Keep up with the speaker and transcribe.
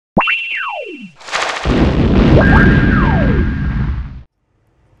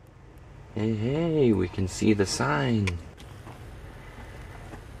can see the sign.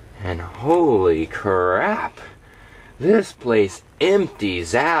 And holy crap, this place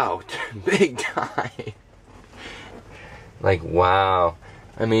empties out big time. Like, wow.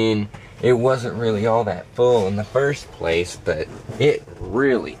 I mean, it wasn't really all that full in the first place, but it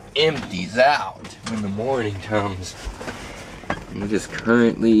really empties out when the morning comes. And it is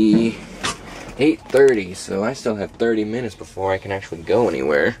currently 8:30, so I still have 30 minutes before I can actually go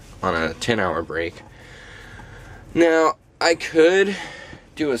anywhere on a 10-hour break. Now, I could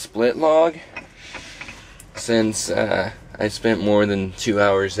do a split log, since I spent more than 2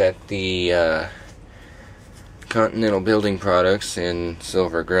 hours at the Continental Building Products in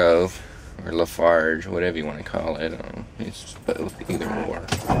Silver Grove, or Lafarge, whatever you want to call it. It's both, either or.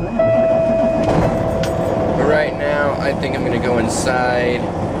 But right now, I think I'm going to go inside,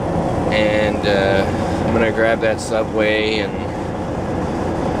 and I'm going to grab that Subway, and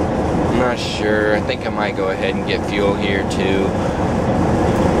I'm not sure. I think I might go ahead and get fuel here too.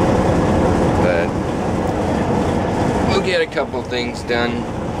 But we'll get a couple things done.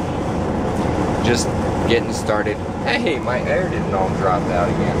 Just getting started. Hey, my air didn't all drop out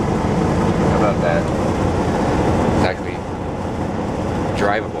again. How about that? It's actually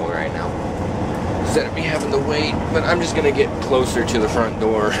drivable right now, instead of me having to wait. But I'm just gonna get closer to the front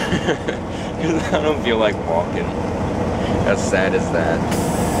door because I don't feel like walking. As sad as that.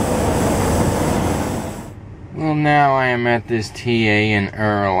 Well, now I am at this TA in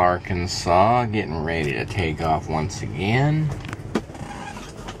Earl, Arkansas, getting ready to take off once again.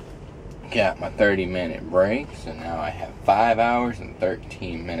 Got my 30-minute break, so now I have 5 hours and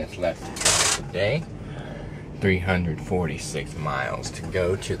 13 minutes left today. 346 miles to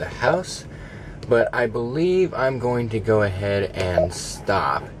go to the house, but I believe I'm going to go ahead and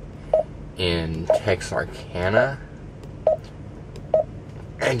stop in Texarkana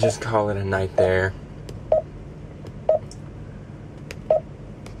and just call it a night there.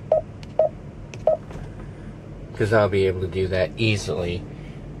 Because I'll be able to do that easily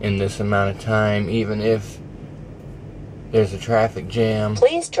in this amount of time, even if there's a traffic jam.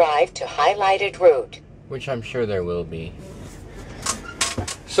 Please drive to highlighted route. Which I'm sure there will be.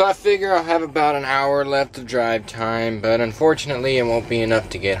 So I figure I'll have about an hour left of drive time, but unfortunately it won't be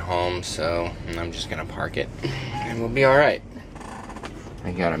enough to get home, so I'm just gonna park it and we'll be alright.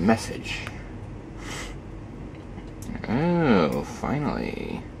 I got a message. Oh,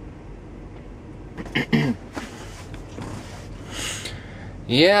 finally.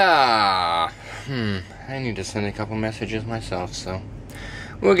 Yeah. I need to send a couple messages myself, so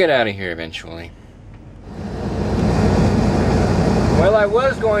we'll get out of here eventually. Well, I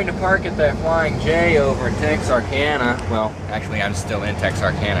was going to park at that Flying J over in Texarkana. Well, actually, I'm still in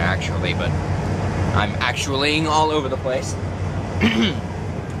Texarkana, actually, but I'm actuallying all over the place.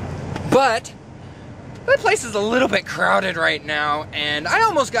 But that place is a little bit crowded right now, and I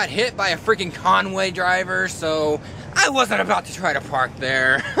almost got hit by a freaking Conway driver, so I wasn't about to try to park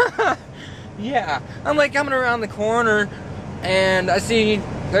there. Yeah, I'm like coming around the corner, and I see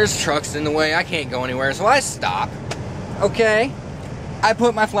there's trucks in the way. I can't go anywhere, so I stop. Okay, I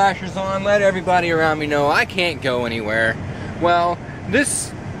put my flashers on, let everybody around me know I can't go anywhere. Well,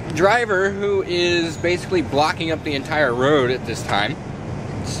 this driver, who is basically blocking up the entire road at this time,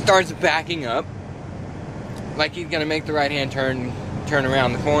 starts backing up like he's gonna make the right-hand turn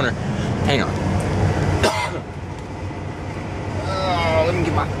around the corner. Hang on. Oh, let me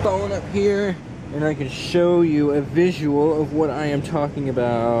get my phone up here and I can show you a visual of what I am talking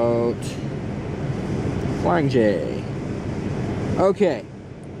about. Flying J. Okay,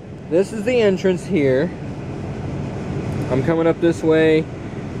 this is the entrance here. I'm coming up this way.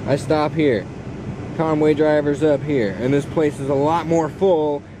 I stop here. Conway driver's up here, and this place is a lot more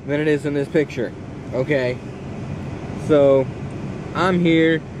full than it is in this picture. Okay, so I'm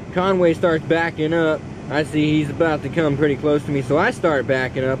here. Conway starts backing up. I see he's about to come pretty close to me, so I start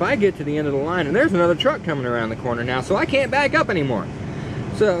backing up. I get to the end of the line, and there's another truck coming around the corner now, so I can't back up anymore.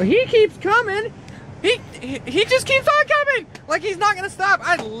 So he keeps coming. He just keeps on coming, like he's not gonna stop.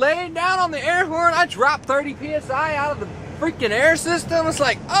 I laid down on the air horn. I dropped 30 psi out of the freaking air system. It's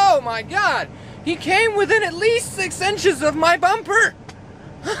like, oh my god, he came within at least 6 inches of my bumper.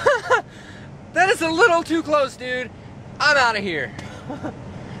 That is a little too close, dude. I'm out of here.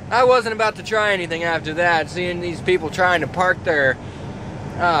 I wasn't about to try anything after that. Seeing these people trying to park their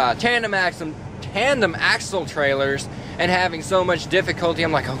tandem axle trailers and having so much difficulty,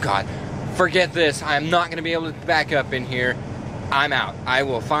 I'm like, oh god, forget this. I'm not going to be able to back up in here. I'm out. I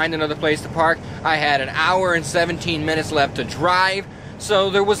will find another place to park. I had an hour and 17 minutes left to drive, so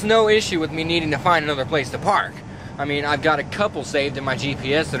there was no issue with me needing to find another place to park. I mean, I've got a couple saved in my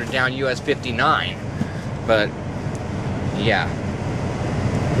GPS that are down US 59. But yeah.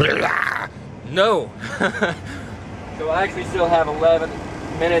 No. So I actually still have 11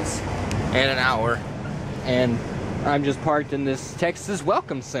 minutes and an hour, and I'm just parked in this Texas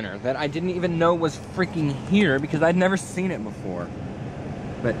Welcome Center that I didn't even know was freaking here because I'd never seen it before.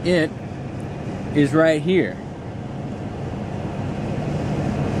 But it is right here.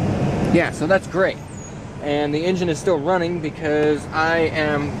 Yeah, so that's great. And the engine is still running because I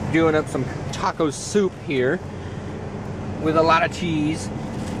am doing up some taco soup here with a lot of cheese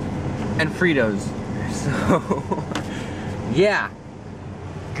and Fritos. So, yeah,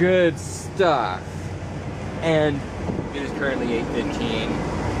 good stuff. And it is currently 8:15.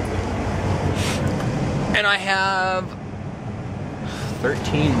 And I have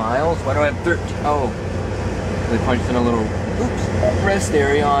 13 miles. Why do I have 13? Oh, they punched in a little rest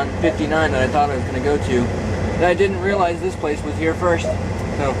area on 59 that I thought I was going to go to. And I didn't realize this place was here first.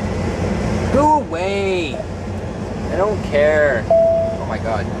 So, go away. I don't care. Oh my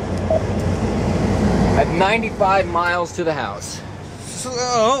God. I have 95 miles to the house. So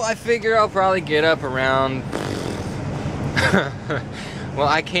I figure I'll probably get up around... Well,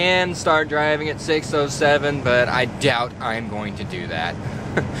 I can start driving at 6:07, but I doubt I'm going to do that.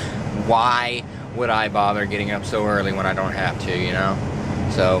 Why would I bother getting up so early when I don't have to, you know?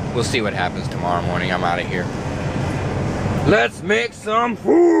 So, we'll see what happens tomorrow morning. I'm out of here. Let's make some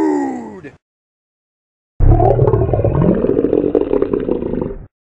food!